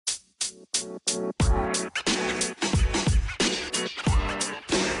Alright,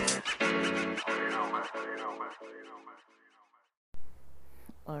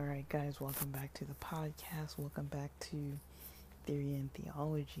 guys, welcome back to the podcast. Welcome back to Theory and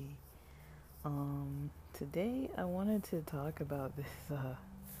Theology. Today I wanted to talk about this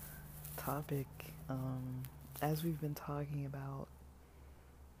topic. As we've been talking about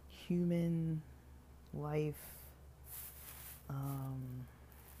human life,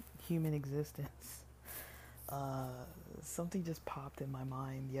 human existence, something just popped in my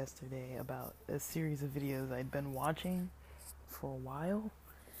mind yesterday about a series of videos I'd been watching for a while.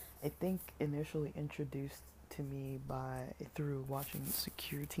 I think initially introduced to me through watching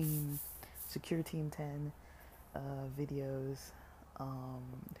Secure Team 10 videos,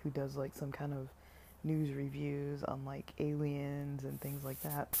 who does like some kind of news reviews on like aliens and things like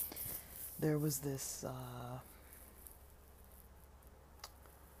that. There was this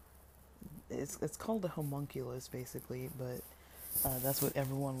it's called the Homunculus basically, but that's what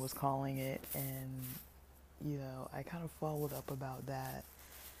everyone was calling it, and I kind of followed up about that.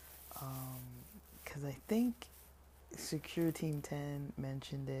 Because I think Secure Team 10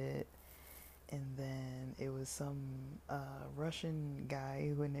 mentioned it, and then it was some Russian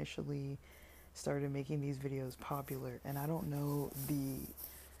guy who initially started making these videos popular, and I don't know the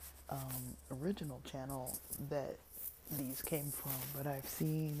original channel that these came from, but I've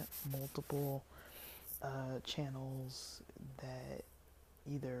seen multiple channels that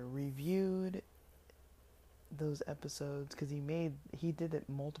either reviewed those episodes, because he did it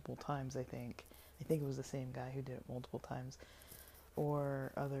multiple times. I think it was the same guy who did it multiple times,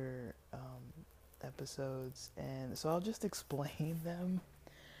 or other episodes, and so I'll just explain them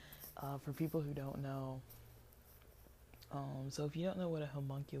for people who don't know. So if you don't know what a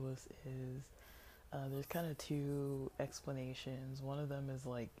homunculus is, there's kind of two explanations. One of them is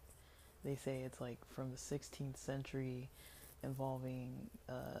like, they say it's like from the 16th century, involving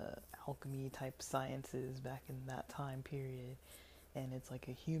alchemy type sciences back in that time period, and it's like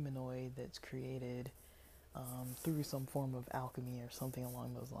a humanoid that's created through some form of alchemy or something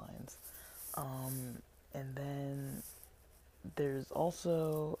along those lines. And then there's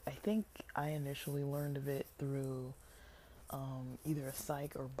also, I think I initially learned of it through either a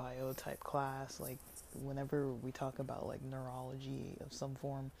psych or bio type class. Like whenever we talk about like neurology of some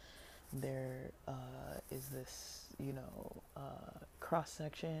form, there is this,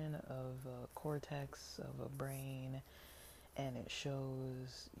 cross-section of a cortex of a brain, and it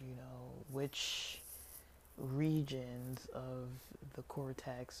shows, which regions of the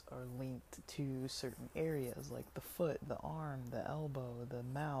cortex are linked to certain areas, like the foot, the arm, the elbow, the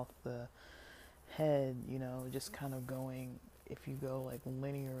mouth, the head, just kind of going, if you go like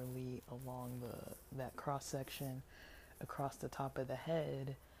linearly along that cross-section across the top of the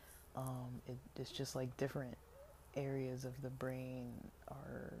head, it's just like different areas of the brain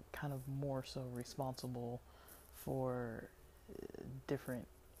are kind of more so responsible for different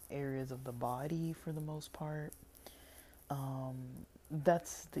areas of the body for the most part.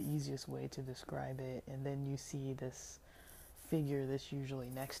 That's the easiest way to describe it. And then you see this figure that's usually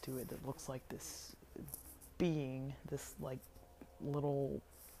next to it that looks like this being, this like little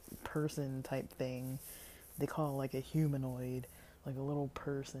person type thing. They call it like a humanoid, like a little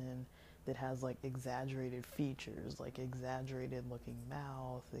person that has like exaggerated features, like exaggerated looking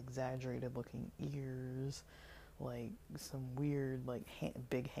mouth, exaggerated looking ears, like some weird like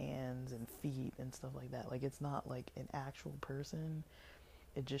big hands and feet and stuff like that. Like it's not like an actual person.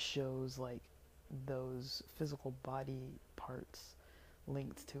 It just shows like those physical body parts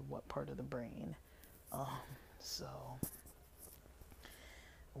linked to what part of the brain. So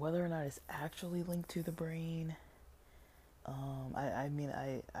whether or not it's actually linked to the brain, I mean,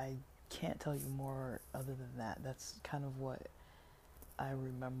 I can't tell you more other than that. That's kind of what I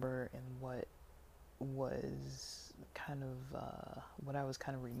remember, and what was kind of what I was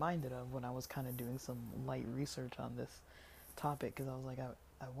kind of reminded of when I was kind of doing some light research on this topic, because I was like,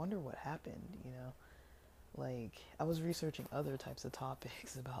 I wonder what happened, like I was researching other types of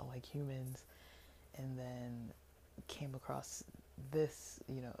topics about like humans, and then came across this,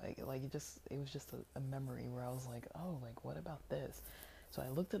 like it was just a memory where I was like, oh, like what about this? So I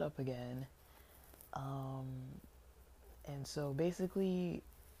looked it up again, and so basically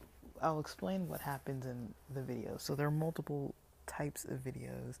I'll explain what happens in the video. So there are multiple types of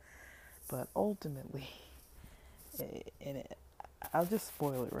videos, but ultimately, I'll just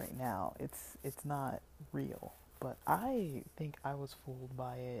spoil it right now. It's not real, but I think I was fooled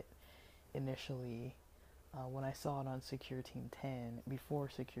by it initially when I saw it on Secure Team 10, before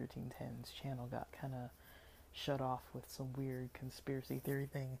Secure Team 10's channel got kind of shut off with some weird conspiracy theory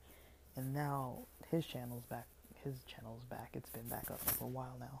thing. And now his channel's back. His channel's back. It's been back up for a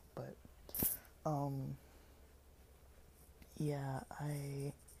while now. But yeah,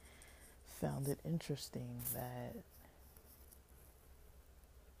 I found it interesting that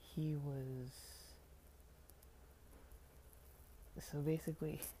he was, so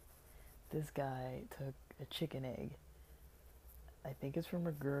basically this guy took a chicken egg. I think it's from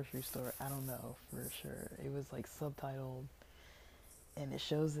a grocery store. I don't know for sure. It was like subtitled, and it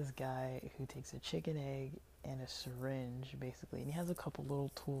shows this guy who takes a chicken egg and a syringe, basically, and he has a couple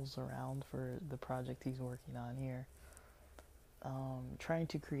little tools around for the project he's working on here, trying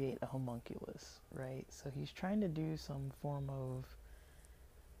to create a homunculus, right? So he's trying to do some form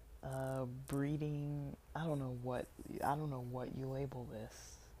of breeding. I don't know what you label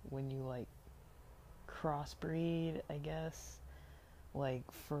this when you like crossbreed, I guess. Like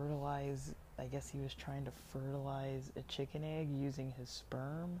fertilize, I guess he was trying to fertilize a chicken egg using his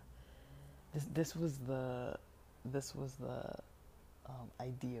sperm. This was the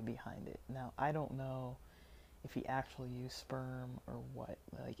idea behind it. Now I don't know if he actually used sperm or what.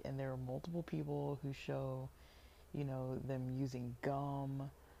 Like, and there are multiple people who show, them using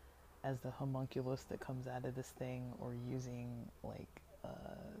gum as the homunculus that comes out of this thing, or using like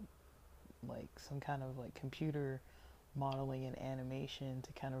some kind of like computer modeling and animation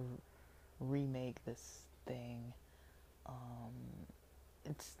to kind of remake this thing.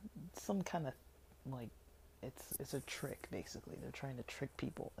 It's some kind of like it's a trick, basically. They're trying to trick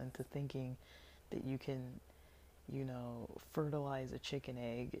people into thinking that you can, fertilize a chicken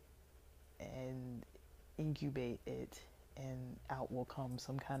egg and incubate it, and out will come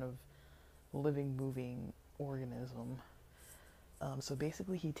some kind of living, moving organism. So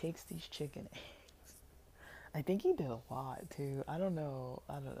basically, he takes these chicken eggs. I think he did a lot too. I don't know.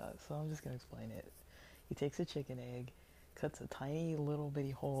 So I'm just gonna explain it. He takes a chicken egg, cuts a tiny little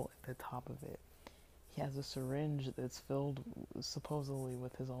bitty hole at the top of it. He has a syringe that's filled supposedly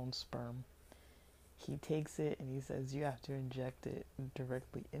with his own sperm. He takes it and he says you have to inject it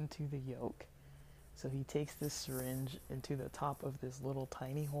directly into the yolk. So he takes this syringe into the top of this little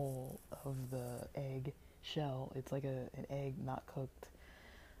tiny hole of the egg shell. It's like an egg not cooked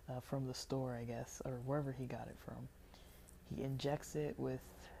from the store, I guess, or wherever he got it from. He injects it with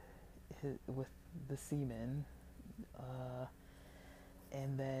the semen,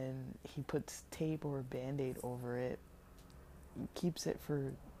 and then he puts tape or a Band-Aid over it. He keeps it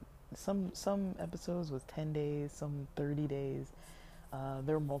for some episodes with 10 days, some 30 days.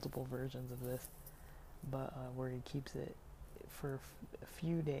 There are multiple versions of this, but where he keeps it for a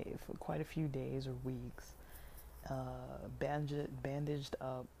few days, for quite a few days or weeks, bandaged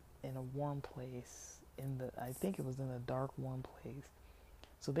up in a warm place. I think it was in a dark, warm place.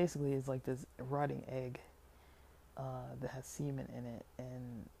 So basically, it's like this rotting egg that has semen in it,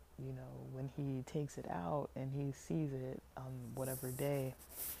 and when he takes it out and he sees it on whatever day,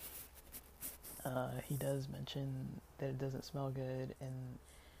 he does mention that it doesn't smell good and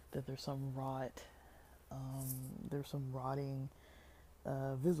that there's some rot. There's some rotting,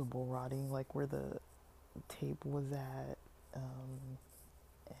 visible rotting, like where the tape was at,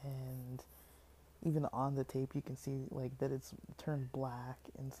 and even on the tape you can see like that it's turned black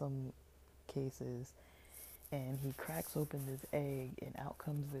in some cases. And he cracks open this egg and out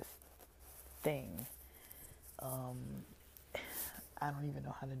comes this thing. I don't even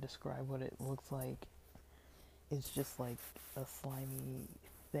know how to describe what it looks like. It's just like a slimy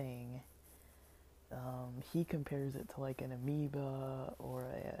thing. He compares it to like an amoeba or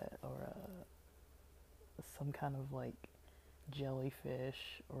some kind of like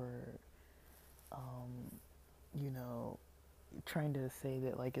jellyfish, or trying to say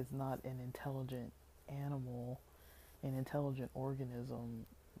that like it's not an intelligent animal, an intelligent organism,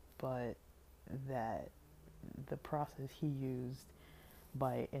 but that the process he used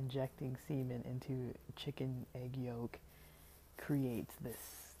by injecting semen into chicken egg yolk creates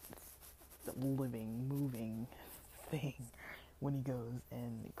this living, moving thing. When he goes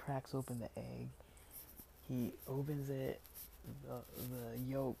and cracks open the egg, he opens it, the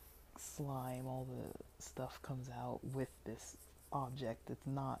yolk, slime, all the stuff comes out with this object that's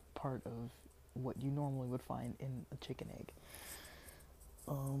not part of what you normally would find in a chicken egg.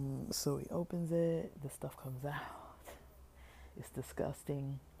 So he opens it, the stuff comes out. It's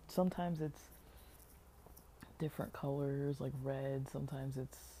disgusting. Sometimes it's different colors, like red. Sometimes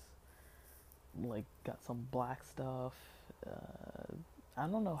it's like got some black stuff. I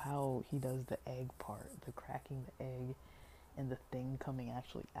don't know how he does the egg part, the cracking the egg and the thing coming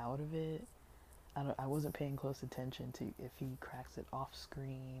actually out of it. I wasn't paying close attention to if he cracks it off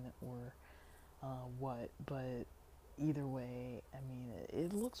screen or what, but either way, I mean,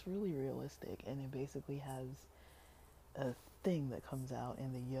 it looks really realistic, and it basically has a thing that comes out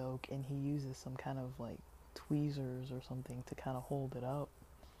in the yoke, and he uses some kind of like tweezers or something to kind of hold it up.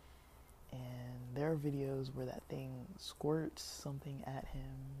 And there are videos where that thing squirts something at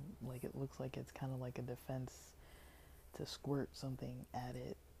him, like it looks like it's kind of like a defense to squirt something at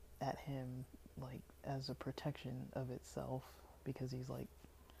him, like as a protection of itself, because he's like,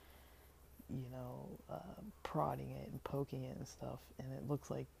 prodding it and poking it and stuff. And it looks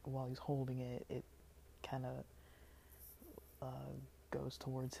like while he's holding it, it kind of goes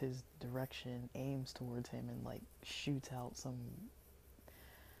towards his direction, aims towards him, and like shoots out some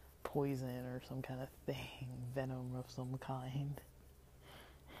poison or some kind of thing, venom of some kind.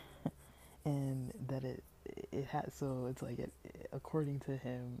 And that it has, so it's like according to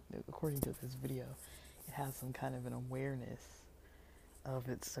him, according to this video, it has some kind of an awareness of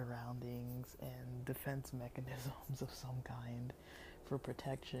its surroundings and defense mechanisms of some kind for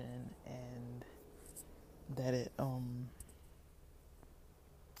protection, and that it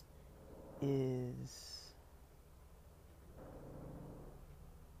is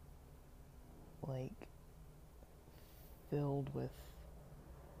like filled with,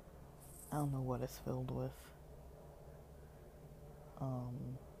 I don't know what it's filled with,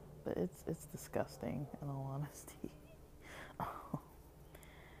 but it's disgusting in all honesty.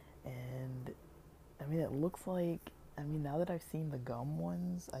 And I mean, it looks like, I mean, now that I've seen the gum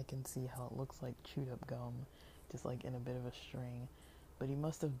ones, I can see how it looks like chewed up gum, just like in a bit of a string. But he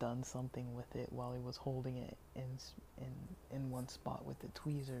must have done something with it while he was holding it in one spot with the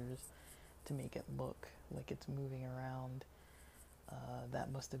tweezers to make it look like it's moving around.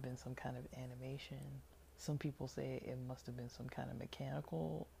 That must have been some kind of animation. Some people say it must have been some kind of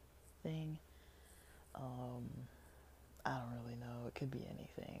mechanical thing. I don't really know. It could be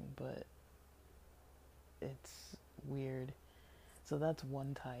anything, but it's weird. So that's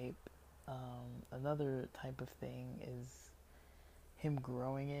one type. Another type of thing is him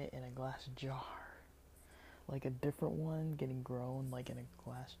growing it in a glass jar. Like a different one getting grown like in a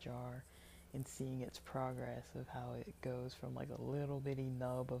glass jar, and seeing its progress of how it goes from like a little bitty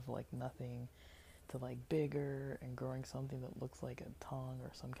nub of like nothing to like bigger and growing something that looks like a tongue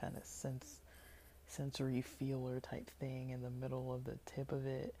or some kind of sensory feeler type thing in the middle of the tip of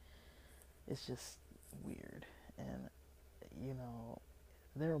it. It's just weird. And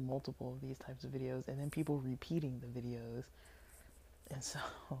there are multiple of these types of videos, and then people repeating the videos. And so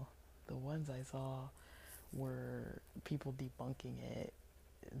the ones I saw were people debunking it.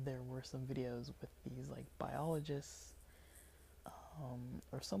 There were some videos with these like biologists,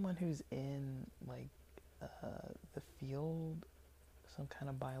 or someone who's in like the field, some kind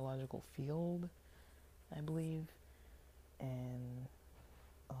of biological field, I believe. And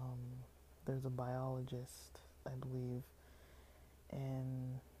there's a biologist, I believe,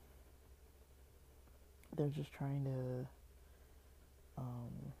 and they're just trying to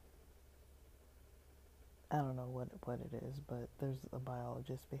I don't know what it is, but there's a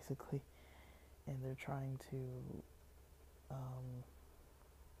biologist basically, and they're trying to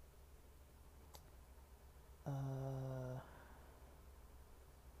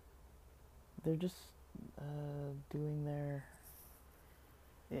they're just doing their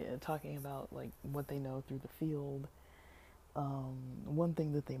talking about like what they know through the field. One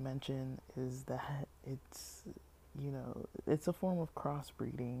thing that they mention is that it's a form of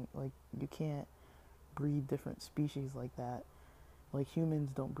crossbreeding. Like, you can't breed different species like that. Like,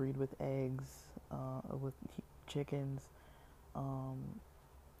 humans don't breed with eggs, with chickens.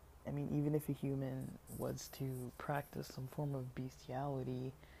 I mean, even if a human was to practice some form of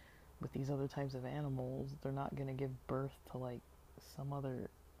bestiality with these other types of animals, they're not going to give birth to, like, some other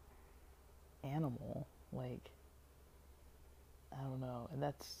animal. Like, I don't know. And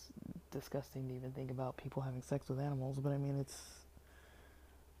that's disgusting to even think about, people having sex with animals. But I mean,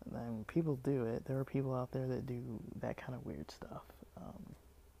 people do it. There are people out there that do that kind of weird stuff.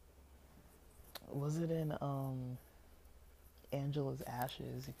 Was it in Angela's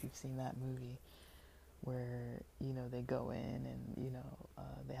Ashes, if you've seen that movie, where they go in and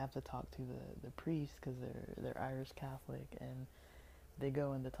they have to talk to the priest because they're Irish Catholic, and they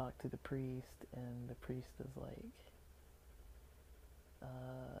go in to talk to the priest, and the priest is like,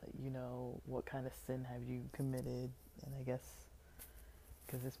 what kind of sin have you committed? And I guess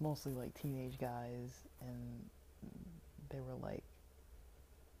because it's mostly like teenage guys, and they were like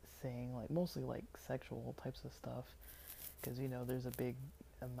saying like mostly like sexual types of stuff, because there's a big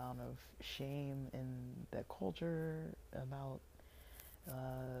amount of shame in that culture about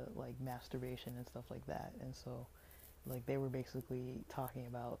like masturbation and stuff like that. And so like they were basically talking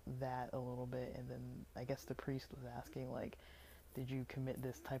about that a little bit, and then I guess the priest was asking like, did you commit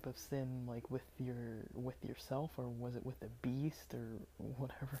this type of sin like with yourself, or was it with the beast or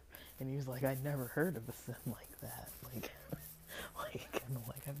whatever? And he was like, I never heard of a sin like that, like like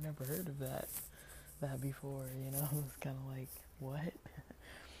I've never heard of that before, you know. It was kind of like, what?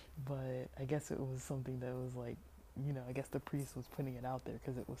 But I guess it was something that was like, you know, I guess the priest was putting it out there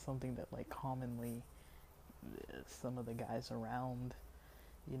because it was something that like commonly some of the guys around,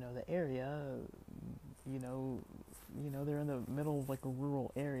 you know, the area, you know, they're in the middle of like a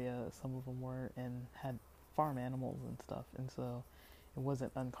rural area. Some of them were, and had farm animals and stuff, and so it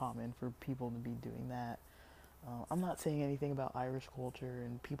wasn't uncommon for people to be doing that. I'm not saying anything about Irish culture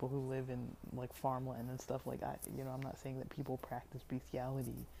and people who live in like farmland and stuff like that. You know, I'm not saying that people practice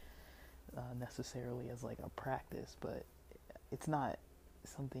bestiality necessarily as like a practice, but it's not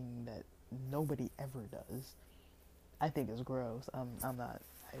something that nobody ever does. I think it's gross. I'm not.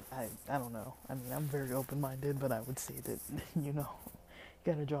 I don't know. I mean, I'm very open-minded, but I would say that you know,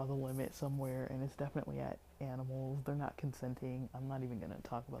 you gotta draw the limit somewhere, and it's definitely at animals. They're not consenting. I'm not even gonna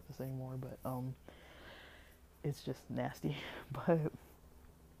talk about this anymore, but it's just nasty. But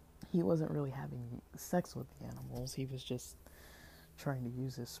he wasn't really having sex with the animals. He was just trying to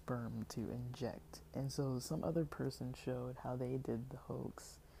use his sperm to inject. And so some other person showed how they did the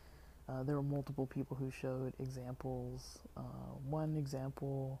hoax. There were multiple people who showed examples. One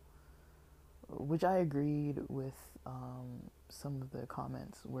example, which I agreed with some of the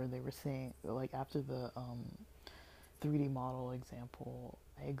comments where they were saying, like after the 3D model example,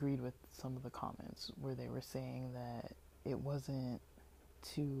 I agreed with some of the comments where they were saying that it wasn't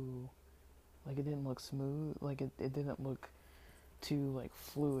too, like it didn't look smooth, like it didn't look too like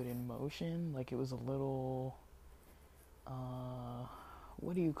fluid in motion, like it was a little,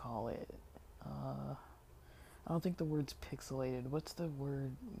 what do you call it? I don't think the word's pixelated. What's the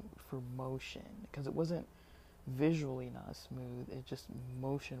word for motion? Because it wasn't visually not smooth, it just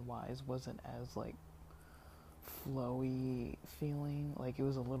motion-wise wasn't as like flowy feeling. Like it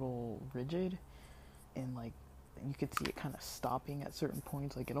was a little rigid, and like you could see it kind of stopping at certain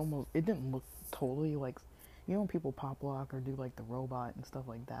points. Like it didn't look totally like, you know, when people pop lock or do like the robot and stuff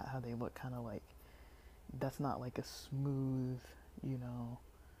like that, how they look kind of like, that's not like a smooth, you know,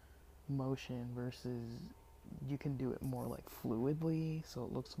 motion, versus you can do it more like fluidly, so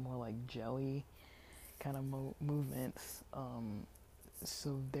it looks more like jelly kind of movements.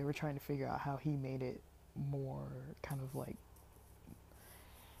 So they were trying to figure out how he made it more kind of like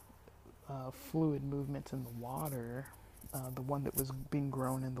fluid movements in the water, the one that was being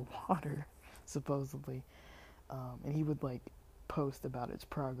grown in the water, supposedly. And he would like post about its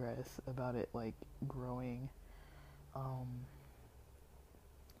progress, about it like growing.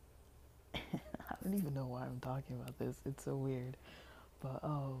 I don't even know why I'm talking about this. It's so weird. But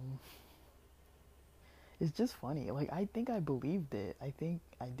it's just funny. Like I think I believed it. I think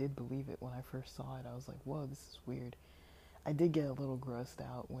I did believe it when I first saw it. I was like, whoa, this is weird. I did get a little grossed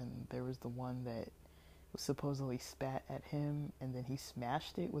out when there was the one that was supposedly spat at him and then he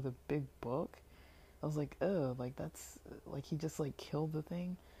smashed it with a big book. I was like, oh, like that's like he just like killed the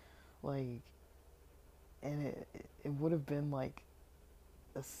thing. Like, and it would have been like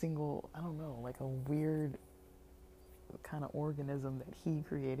a single, I don't know, like a weird kind of organism that he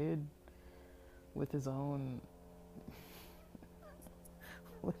created with his own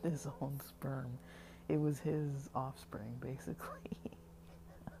with his own sperm. It was his offspring, basically.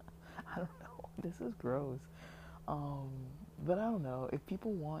 I don't know. This is gross. But I don't know. If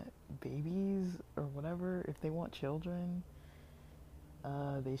people want babies or whatever, if they want children,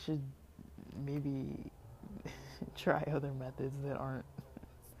 they should maybe try other methods that aren't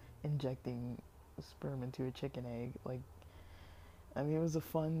injecting sperm into a chicken egg. Like, I mean, it was a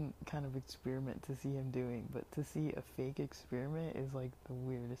fun kind of experiment to see him doing, but to see a fake experiment is like the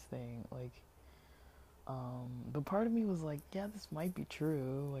weirdest thing. Like, but part of me was like, yeah, this might be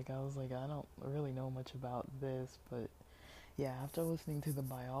true. Like, I was like, I don't really know much about this, but yeah, after listening to the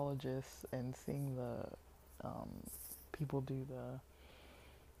biologists and seeing the people do the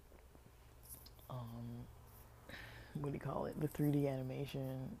what do you call it, the 3D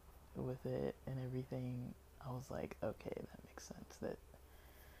animation with it and everything, I was like, okay, that makes sense, that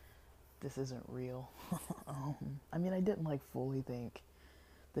this isn't real. I mean, I didn't like fully think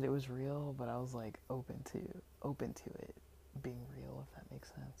that it was real, but I was like open to it being real, if that makes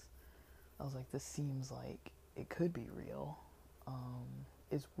sense. I was like, this seems like it could be real.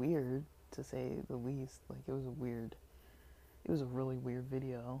 It's weird, to say the least. Like, it was a really weird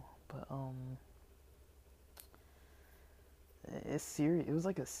video, but it was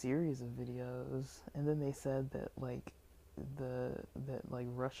like a series of videos, and then they said that like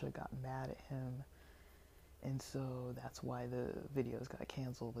Russia got mad at him, and so that's why the videos got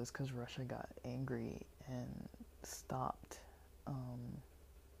canceled, is because Russia got angry and stopped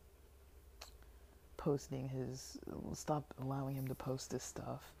stopped allowing him to post this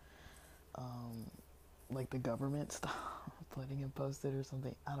stuff. Like the government stopped letting him post it or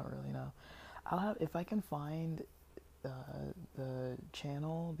something. I don't really know. I'll have, if I can find the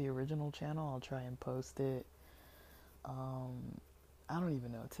channel, the original channel, I'll try and post it. I don't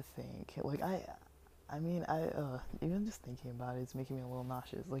even know what to think. Like I mean, even just thinking about it, it's making me a little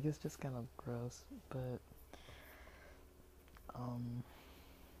nauseous. Like, it's just kind of gross, but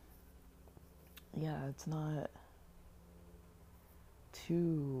yeah, it's not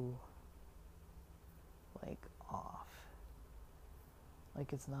too like off.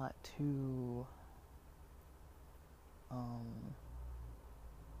 Like, it's not too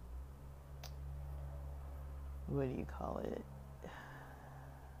what do you call it?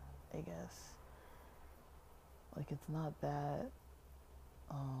 I guess, like, it's not that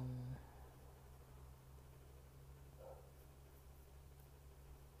I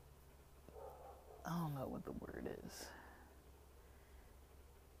don't know what the word is.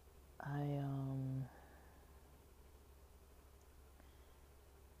 I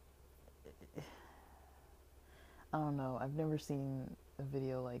don't know. I've never seen a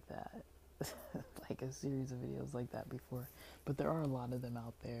video like that. Like a series of videos like that before. But there are a lot of them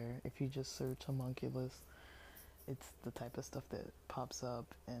out there. If you just search Homunculus, it's the type of stuff that pops up,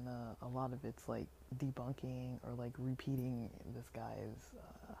 and a lot of it's like debunking or like repeating this guy's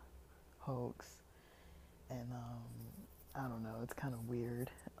hoax. And I don't know, it's kind of weird.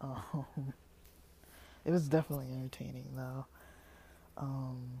 It was definitely entertaining though.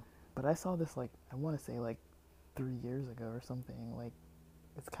 But I saw this, like, I want to say like 3 years ago or something. Like,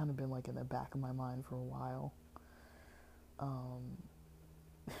 it's kind of been like in the back of my mind for a while.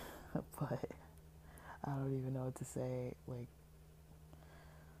 But I don't even know what to say. Like,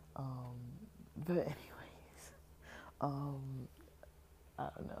 but anyways, I don't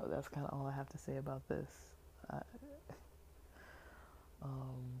know. That's kind of all I have to say about this.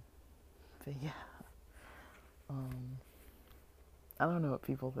 But yeah, I don't know what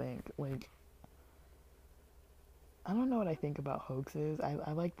people think. Like, I don't know what I think about hoaxes.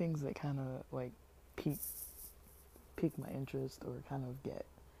 I like things that kind of like pique my interest, or kind of get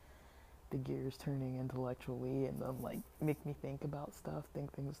the gears turning intellectually, and then like make me think about stuff,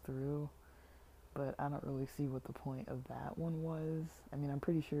 think things through. But I don't really see what the point of that one was. I mean, I'm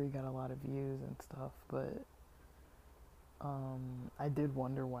pretty sure he got a lot of views and stuff, but I did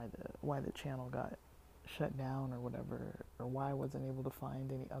wonder why the channel got shut down or whatever, or why I wasn't able to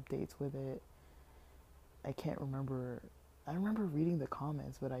find any updates with it. I can't remember. I remember reading the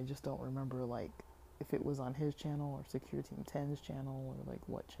comments, but I just don't remember like if it was on his channel or Secure Team 10's channel, or like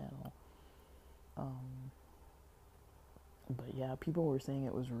what channel. But yeah, people were saying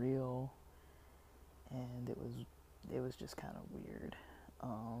it was real, and it was just kind of weird.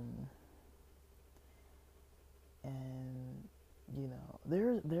 And you know,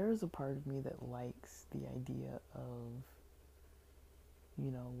 there's a part of me that likes the idea of, you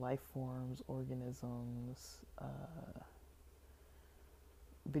know, life forms, organisms,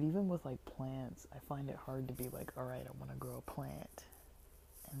 but even with like plants, I find it hard to be like, all right, I want to grow a plant,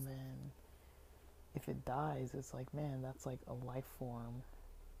 and then if it dies, it's like, man, that's like a life form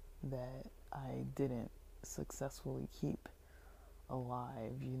that I didn't successfully keep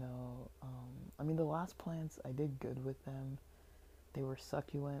alive, you know. I mean, the last plants, I did good with them. They were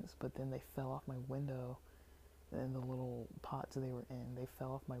succulents, but then they fell off my window, and the little pots they were in, they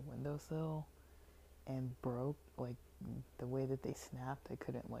fell off my windowsill and broke. Like, the way that they snapped, I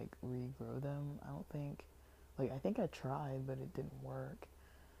couldn't like regrow them, I don't think. Like, I think I tried, but it didn't work.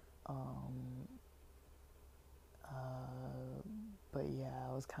 But yeah,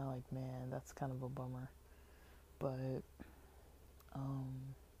 I was kind of like, man, that's kind of a bummer. But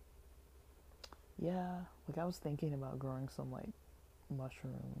yeah, like, I was thinking about growing some like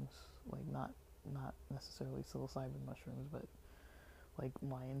mushrooms, like not necessarily psilocybin mushrooms, but like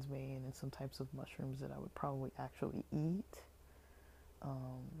lion's mane and some types of mushrooms that I would probably actually eat.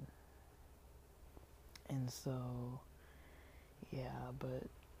 And so yeah, but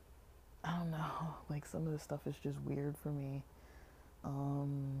I don't know, like, some of the stuff is just weird for me. I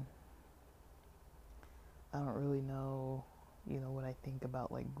don't really know, you know, what I think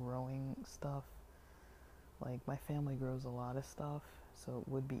about like growing stuff. Like, my family grows a lot of stuff, so it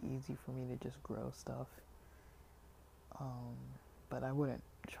would be easy for me to just grow stuff. But I wouldn't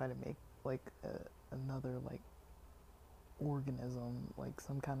try to make like another like organism, like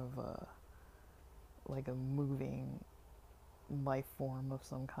some kind of like a moving life form of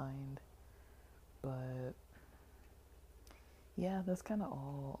some kind. But yeah, that's kind of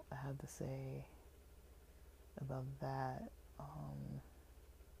all I had to say about that.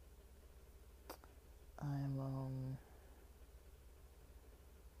 I'm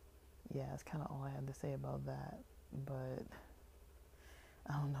yeah, that's kind of all I had to say about that. But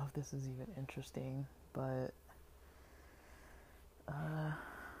I don't know if this is even interesting, but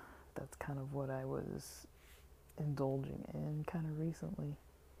that's kind of what I was indulging in kind of recently.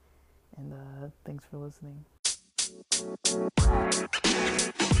 And thanks for listening.